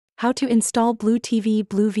How to install Blue TV,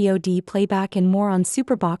 Blue VOD, Playback and more on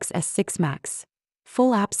SuperBox S6 Max.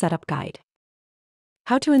 Full app setup guide.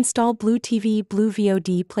 How to install Blue TV, Blue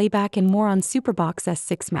VOD, Playback and more on SuperBox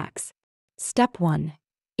S6 Max. Step 1.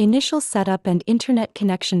 Initial setup and internet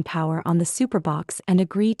connection. Power on the SuperBox and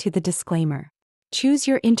agree to the disclaimer. Choose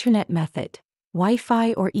your internet method,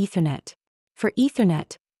 Wi-Fi or Ethernet. For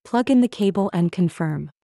Ethernet, plug in the cable and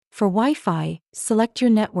confirm. For Wi-Fi, select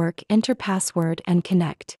your network, enter password and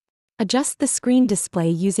connect. Adjust the screen display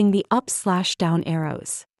using the up/down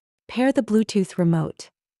arrows. Pair the Bluetooth remote.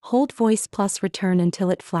 Hold voice plus return until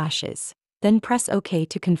it flashes. Then press OK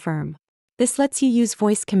to confirm. This lets you use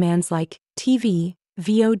voice commands like TV,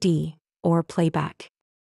 VOD, or Playback.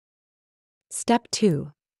 Step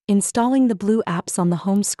 2. Installing the Blue apps on the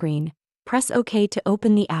home screen. Press OK to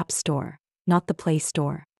open the App Store, not the Play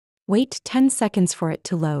Store. Wait 10 seconds for it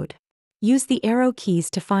to load. Use the arrow keys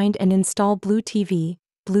to find and install Blue TV,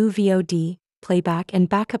 Blue VOD, Playback and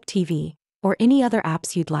Backup TV, or any other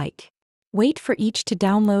apps you'd like. Wait for each to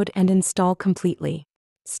download and install completely.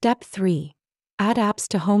 Step 3. Add apps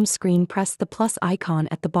to home screen. Press the plus icon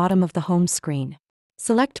at the bottom of the home screen.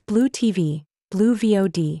 Select Blue TV, Blue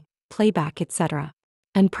VOD, Playback, etc.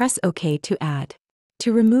 and press OK to add.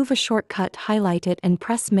 To remove a shortcut, highlight it and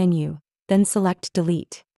press Menu, then select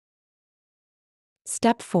Delete.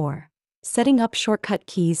 Step 4. Setting up shortcut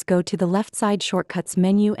keys. Go to the left side Shortcuts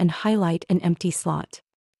menu and highlight an empty slot.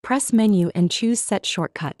 Press Menu and choose Set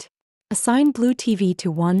Shortcut. Assign Blue TV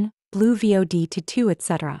to 1, Blue VOD to 2,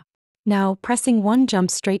 etc. Now, pressing 1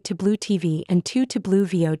 jumps straight to Blue TV and 2 to Blue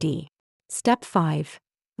VOD. Step 5.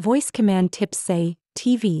 Voice command tips. Say,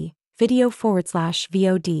 TV,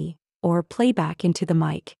 video/VOD, or Playback into the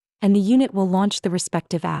mic, and the unit will launch the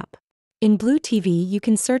respective app. In Blue TV, you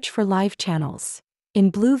can search for live channels. In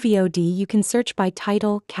Blue VOD, you can search by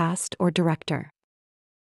title, cast, or director.